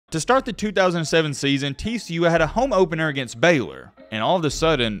To start the 2007 season, TCU had a home opener against Baylor, and all of a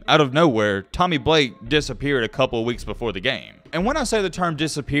sudden, out of nowhere, Tommy Blake disappeared a couple of weeks before the game. And when I say the term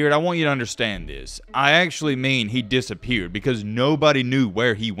disappeared, I want you to understand this. I actually mean he disappeared because nobody knew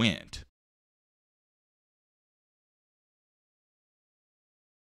where he went.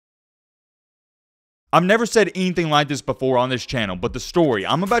 I've never said anything like this before on this channel, but the story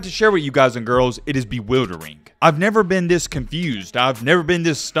I'm about to share with you guys and girls, it is bewildering. I've never been this confused. I've never been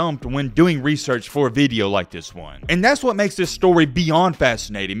this stumped when doing research for a video like this one. And that's what makes this story beyond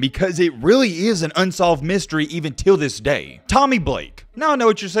fascinating, because it really is an unsolved mystery even till this day. Tommy Blake. Now I know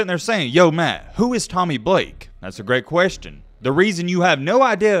what you're sitting there saying. Yo, Matt, who is Tommy Blake? That's a great question. The reason you have no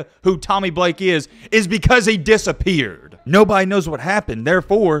idea who Tommy Blake is because he disappeared. Nobody knows what happened,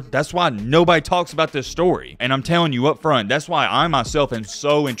 therefore, that's why nobody talks about this story. And I'm telling you up front, that's why I myself am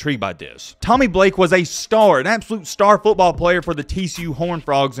so intrigued by this. Tommy Blake was a star, an absolute star football player for the TCU Horned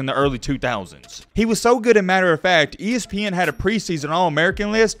Frogs in the early 2000s. He was so good, as a matter of fact, ESPN had a preseason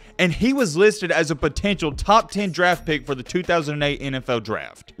All-American list, and he was listed as a potential top 10 draft pick for the 2008 NFL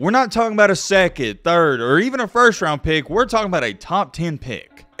Draft. We're not talking about a second, third, or even a first-round pick, we're talking about a top 10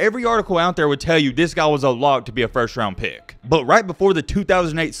 pick. Every article out there would tell you this guy was a lock to be a first-round pick. But right before the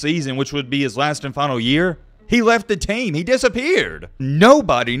 2008 season, which would be his last and final year, he left the team. He disappeared.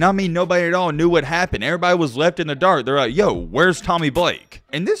 Nobody, not me, nobody at all knew what happened. Everybody was left in the dark. They're like, yo, where's Tommy Blake?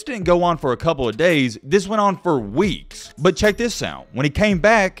 And this didn't go on for a couple of days. This went on for weeks. But check this out. When he came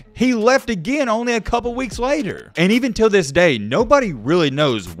back, he left again only a couple weeks later. And even till this day, nobody really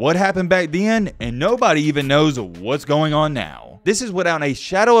knows what happened back then, and nobody even knows what's going on now. This is without a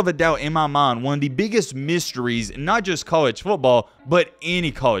shadow of a doubt in my mind one of the biggest mysteries in not just college football, but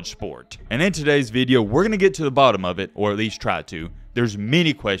any college sport. And in today's video, we're going to get to the bottom of it, or at least try to. There's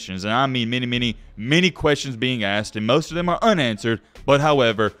many questions, and I mean many questions being asked, and most of them are unanswered. But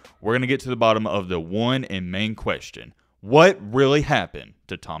however, we're going to get to the bottom of the one and main question. What really happened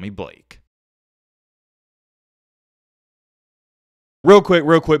to Tommy Blake? Real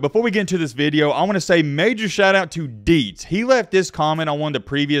quick, before we get into this video, I want to say major shout out to Deets. He left this comment on one of the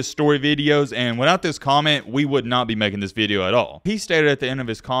previous story videos, and without this comment, we would not be making this video at all. He stated at the end of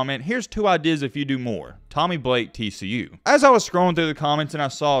his comment, here's 2 ideas if you do more. Tommy Blake, TCU. As I was scrolling through the comments and I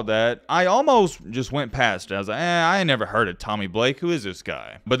saw that, I almost just went past it. I was like, I ain't never heard of Tommy Blake. Who is this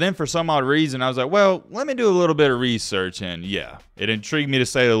guy? But then for some odd reason, I was like, well, let me do a little bit of research, and yeah, it intrigued me to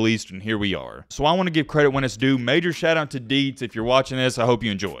say the least, and here we are. So I want to give credit when it's due. Major shout out to Deets. If you're watching this, I hope you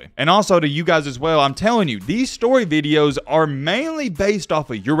enjoy. And also to you guys as well, I'm telling you, these story videos are mainly based off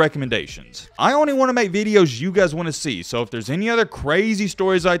of your recommendations. I only want to make videos you guys want to see, so if there's any other crazy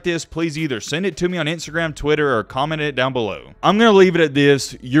stories like this, please either send it to me on Instagram, Twitter, or comment it down below. I'm going to leave it at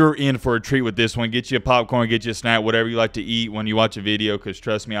this. You're in for a treat with this one. Get you a popcorn, get you a snack, whatever you like to eat when you watch a video, because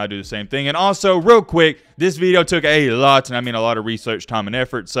trust me, I do the same thing. And also, real quick, this video took a lot, and I mean a lot of research, time, and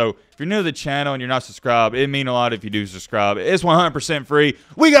effort, so if you're new to the channel and you're not subscribed, it'd mean a lot if you do subscribe. It's 100% free.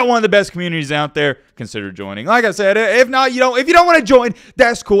 We got one of the best communities out there. Consider joining. Like I said, if not, if you don't want to join,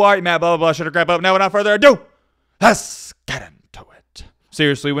 that's cool. All right, Matt, blah, blah, blah. Shut the crap up. Now, without further ado, let's get into it.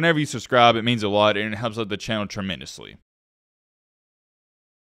 Seriously, whenever you subscribe, it means a lot, and it helps out the channel tremendously.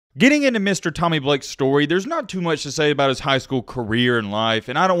 Getting into Mr. Tommy Blake's story, there's not too much to say about his high school career and life,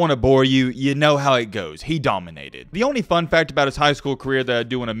 and I don't want to bore you. You know how it goes. He dominated. The only fun fact about his high school career that I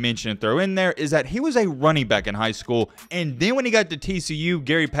do want to mention and throw in there is that he was a running back in high school, and then when he got to TCU,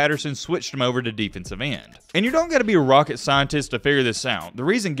 Gary Patterson switched him over to defensive end. And you don't got to be a rocket scientist to figure this out. The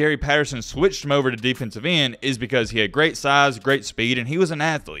reason Gary Patterson switched him over to defensive end is because he had great size, great speed, and he was an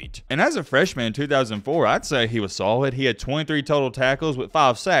athlete. And as a freshman in 2004, I'd say he was solid. He had 23 total tackles with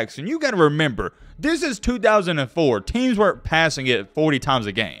 5 sacks. And you got to remember, this is 2004. Teams weren't passing it 40 times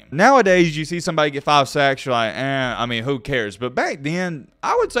a game. Nowadays, you see somebody get 5 sacks, you're like, I mean, who cares? But back then,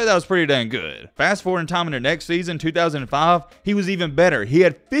 I would say that was pretty dang good. Fast forward in time in the next season, 2005, he was even better. He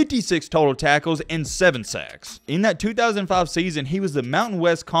had 56 total tackles and 7 sacks. In that 2005 season, he was the Mountain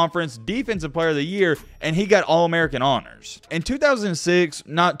West Conference Defensive Player of the Year, and he got All-American honors. In 2006,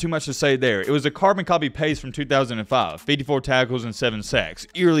 not too much to say there. It was a carbon copy paste from 2005, 54 tackles and 7 sacks,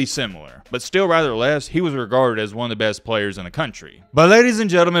 eerily similar, but still rather less. He was regarded as one of the best players in the country. But ladies and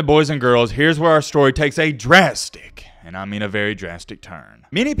gentlemen, boys and girls, here's where our story takes a drastic, and I mean a very drastic turn.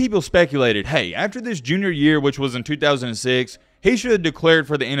 Many people speculated, hey, after this junior year, which was in 2006, he should have declared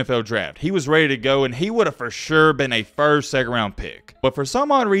for the NFL draft. He was ready to go, and he would have for sure been a first, second round pick. But for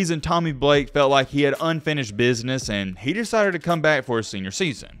some odd reason, Tommy Blake felt like he had unfinished business, and he decided to come back for his senior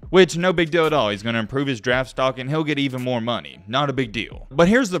season. Which, no big deal at all. He's going to improve his draft stock, and he'll get even more money. Not a big deal. But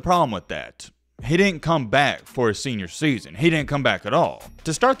here's the problem with that. He didn't come back for his senior season. He didn't come back at all.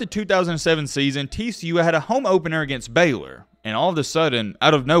 To start the 2007 season, TCU had a home opener against Baylor. And all of a sudden,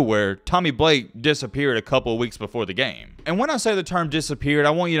 out of nowhere, Tommy Blake disappeared a couple of weeks before the game. And when I say the term disappeared,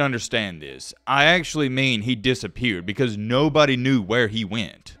 I want you to understand this. I actually mean he disappeared because nobody knew where he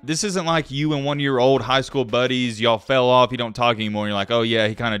went. This isn't like you and one of your old high school buddies, y'all fell off, you don't talk anymore, and you're like, oh yeah,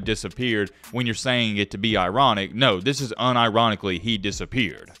 he kind of disappeared when you're saying it to be ironic. No, this is unironically, he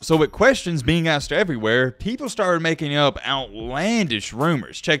disappeared. So with questions being asked everywhere, people started making up outlandish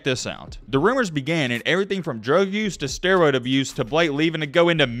rumors. Check this out. The rumors began and everything from drug use to steroid abuse to Blake leaving to go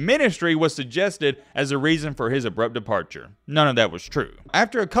into ministry was suggested as a reason for his abrupt departure. None of that was true.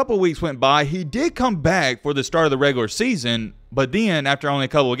 After a couple weeks went by, he did come back for the start of the regular season, but then, after only a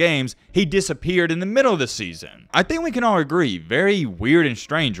couple of games, he disappeared in the middle of the season. I think we can all agree, very weird and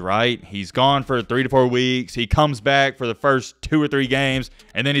strange, right? He's gone for 3 to 4 weeks, he comes back for the first 2 or 3 games,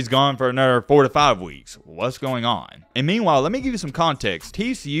 and then he's gone for another 4 to 5 weeks. What's going on? And meanwhile, let me give you some context.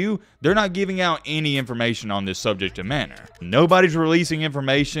 TCU, they're not giving out any information on this subject and manner. Nobody's releasing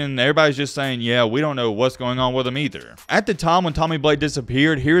information, everybody's just saying, yeah, we don't know what's going on with him either. At the time when Tommy Blake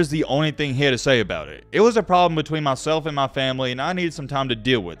disappeared, here's the only thing he had to say about it. It was a problem between myself and my family, and I needed some time to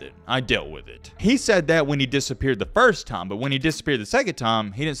deal with it. I dealt with it. He said that when he disappeared the first time, but when he disappeared the second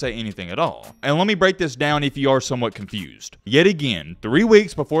time, he didn't say anything at all. And let me break this down if you are somewhat confused. Yet again, 3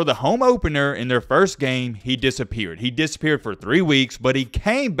 weeks before the home opener in their first game, he disappeared. He disappeared for 3 weeks, but he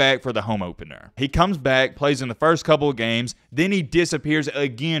came back for the home opener. He comes back, plays in the first couple of games, then he disappears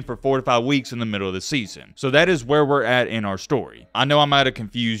again for 4 to 5 weeks in the middle of the season. So that is where we're at in our story. I know I might have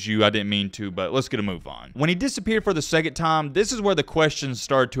confused you, I didn't mean to, but let's get a move on. When he disappeared for the second time, this is where the questions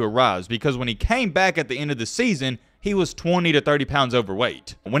started to arise, because when he came back at the end of the season, he was 20 to 30 pounds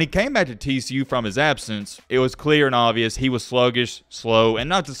overweight. When he came back to TCU from his absence, it was clear and obvious he was sluggish, slow, and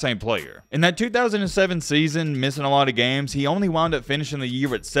not the same player. In that 2007 season, missing a lot of games, he only wound up finishing the year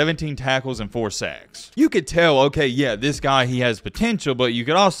with 17 tackles and 4 sacks. You could tell, okay, yeah, this guy, he has potential, but you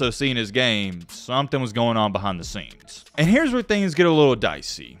could also see in his game, something was going on behind the scenes. And here's where things get a little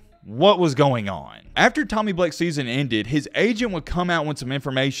dicey. What was going on? After Tommy Blake's season ended, his agent would come out with some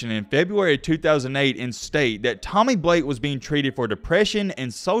information in February of 2008 and state that Tommy Blake was being treated for depression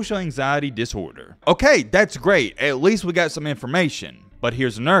and social anxiety disorder. Okay, that's great. At least we got some information. But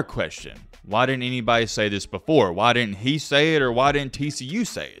here's another question. Why didn't anybody say this before? Why didn't he say it, or why didn't TCU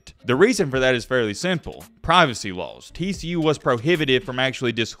say it? The reason for that is fairly simple. Privacy laws. TCU was prohibited from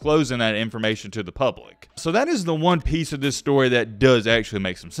actually disclosing that information to the public. So that is the one piece of this story that does actually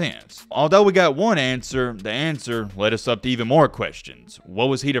make some sense. Although we got one answer, the answer led us up to even more questions. What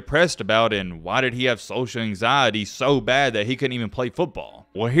was he depressed about, and why did he have social anxiety so bad that he couldn't even play football?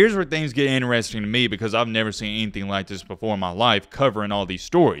 Well, here's where things get interesting to me, because I've never seen anything like this before in my life covering all these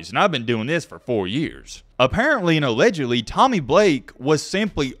stories, and I've been doing this for 4 years. Apparently and allegedly, Tommy Blake was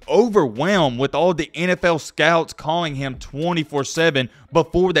simply overwhelmed with all the NFL scouts calling him 24/7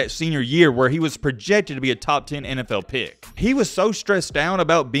 before that senior year, where he was projected to be a top 10 NFL pick. He was so stressed out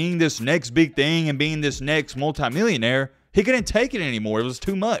about being this next big thing and being this next multimillionaire, he couldn't take it anymore. It was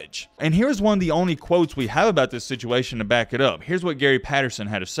too much. And here's one of the only quotes we have about this situation to back it up. Here's what Gary Patterson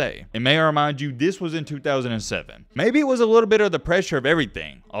had to say. And may I remind you, this was in 2007. Maybe it was a little bit of the pressure of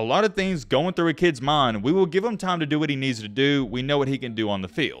everything. A lot of things going through a kid's mind. We will give him time to do what he needs to do. We know what he can do on the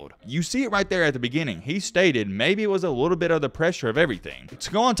field. You see it right there at the beginning. He stated maybe it was a little bit of the pressure of everything.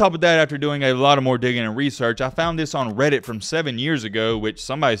 To go on top of that, after doing a lot of more digging and research, I found this on Reddit from 7 years ago, which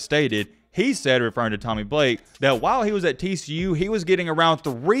somebody stated, he said, referring to Tommy Blake, that while he was at TCU, he was getting around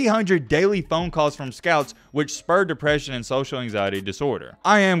 300 daily phone calls from scouts, which spurred depression and social anxiety disorder.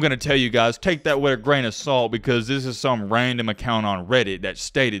 I am going to tell you guys, take that with a grain of salt, because this is some random account on Reddit that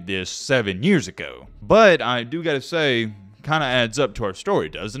stated this 7 years ago. But I do got to say, kind of adds up to our story,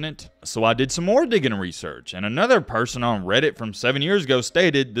 doesn't it? So I did some more digging and research, and another person on Reddit from 7 years ago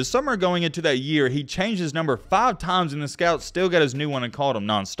stated, the summer going into that year, he changed his number 5 times and the scouts still got his new one and called him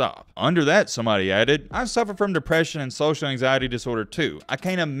nonstop. Under that, somebody added, I suffer from depression and social anxiety disorder too. I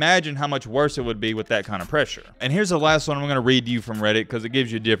can't imagine how much worse it would be with that kind of pressure. And here's the last one I'm going to read to you from Reddit, because it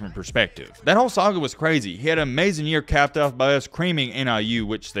gives you a different perspective. That whole saga was crazy. He had an amazing year capped off by us creaming NIU,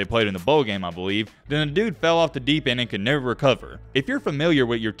 which they played in the bowl game, I believe. Then the dude fell off the deep end and could never recover. If you're familiar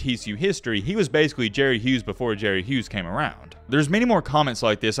with your TCU history, he was basically Jerry Hughes before Jerry Hughes came around. There's many more comments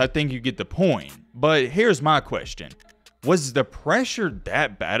like this. I think you get the point. But here's my question. Was the pressure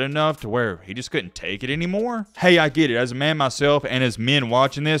that bad enough to where he just couldn't take it anymore? Hey, I get it. As a man myself and as men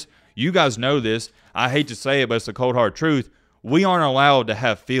watching this, you guys know this. I hate to say it, but it's the cold hard truth. we aren't allowed to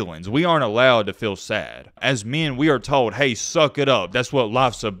have feelings. We aren't allowed to feel sad. As men, we are told, hey, suck it up. That's what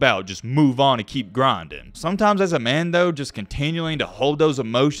life's about. Just move on and keep grinding. Sometimes as a man, though, just continuing to hold those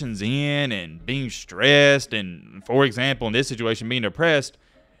emotions in and being stressed and, for example, in this situation, being depressed,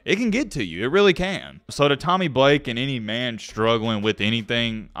 it can get to you. It really can. So to Tommy Blake and any man struggling with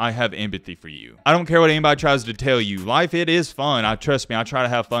anything, I have empathy for you. I don't care what anybody tries to tell you. Life, it is fun. Trust me, I try to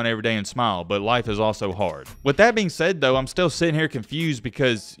have fun every day and smile, but life is also hard. With that being said, though, I'm still sitting here confused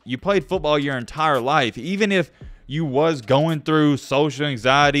because you played football your entire life. Even if you was going through social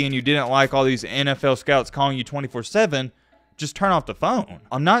anxiety and you didn't like all these NFL scouts calling you 24/7, just turn off the phone.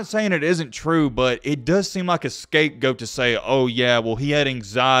 I'm not saying it isn't true, but it does seem like a scapegoat to say, oh yeah, well he had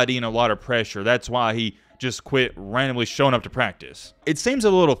anxiety and a lot of pressure. That's why he just quit randomly showing up to practice. It seems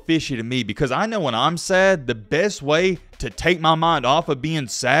a little fishy to me because I know when I'm sad, the best way to take my mind off of being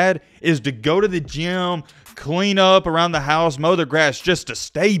sad is to go to the gym, clean up around the house, mow the grass, just to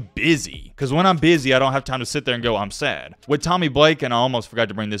stay busy. Because when I'm busy, I don't have time to sit there and go, I'm sad. With Tommy Blake, and I almost forgot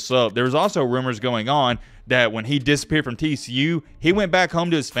to bring this up, there was also rumors going on that when he disappeared from TCU, he went back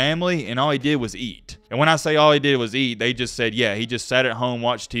home to his family and all he did was eat. And when I say all he did was eat, they just said, yeah, he just sat at home,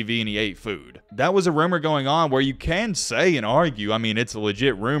 watched TV, and he ate food. That was a rumor going on where you can say and argue, I mean, it's a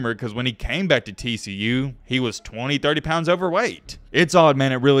legit rumor because when he came back to TCU, he was 20, 30 pounds overweight. It's odd,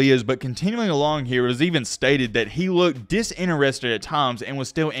 man, it really is, but continuing along here, it was even stated that he looked disinterested at times and was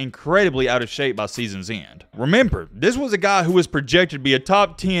still incredibly out of shape by season's end. Remember, this was a guy who was projected to be a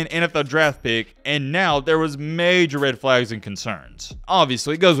top 10 NFL draft pick, and now there was major red flags and concerns.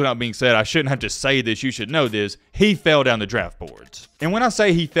 Obviously, it goes without being said, I shouldn't have to say this, you should know this, he fell down the draft boards. And when I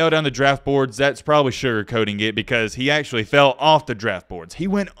say he fell down the draft boards, that's probably sugarcoating it because he actually fell off the draft boards. He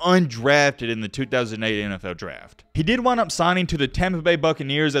went undrafted in the 2008 NFL draft. He did wind up signing to the Tampa Bay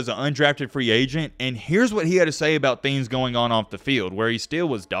Buccaneers as an undrafted free agent, and here's what he had to say about things going on off the field, where he still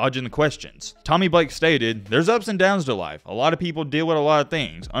was dodging the questions. Tommy Blake stated, there's ups and downs to life. A lot of people deal with a lot of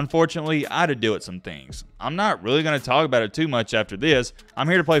things. Unfortunately, I had to deal with some things. I'm not really going to talk about it too much after this. I'm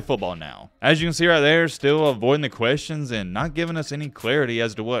here to play football now. As you can see right there, still avoiding the questions and not giving us any clarity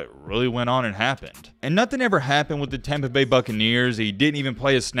as to what really went on and happened. And nothing ever happened with the Tampa Bay Buccaneers. He didn't even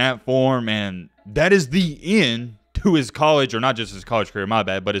play a snap for him, and that is the end to his college, or not just his college career, my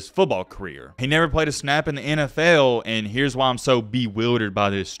bad, but his football career. He never played a snap in the NFL, and here's why I'm so bewildered by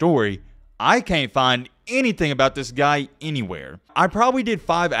this story. I can't find anything about this guy anywhere. I probably did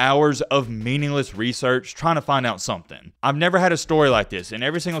 5 hours of meaningless research trying to find out something. I've never had a story like this, and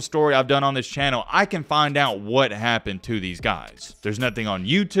every single story I've done on this channel, I can find out what happened to these guys. There's nothing on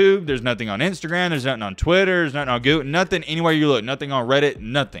YouTube, there's nothing on Instagram, there's nothing on Twitter, there's nothing on Google, nothing anywhere you look, nothing on Reddit,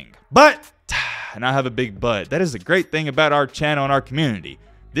 nothing. But, and I have a big but, that is the great thing about our channel and our community.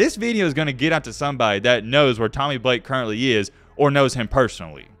 This video is going to get out to somebody that knows where Tommy Blake currently is or knows him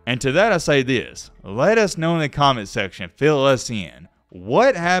personally. And to that I say this, let us know in the comment section, fill us in.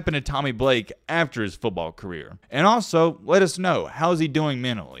 What happened to Tommy Blake after his football career? And also, let us know, how's he doing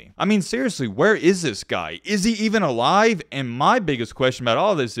mentally? I mean, seriously, where is this guy? Is he even alive? And my biggest question about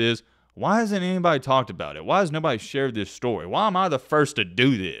all this is, why hasn't anybody talked about it? Why has nobody shared this story? Why am I the first to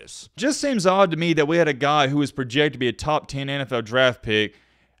do this? Just seems odd to me that we had a guy who was projected to be a top 10 NFL draft pick.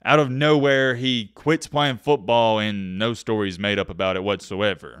 Out of nowhere, he quits playing football and no stories made up about it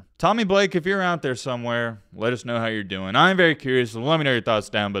whatsoever. Tommy Blake, if you're out there somewhere, let us know how you're doing. I'm very curious, so let me know your thoughts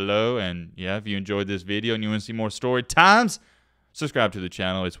down below. And yeah, if you enjoyed this video and you want to see more story times, subscribe to the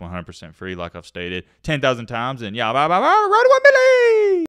channel. It's 100% free, like I've stated 10,000 times. And yeah, bye, bye, bye, road to 1 million!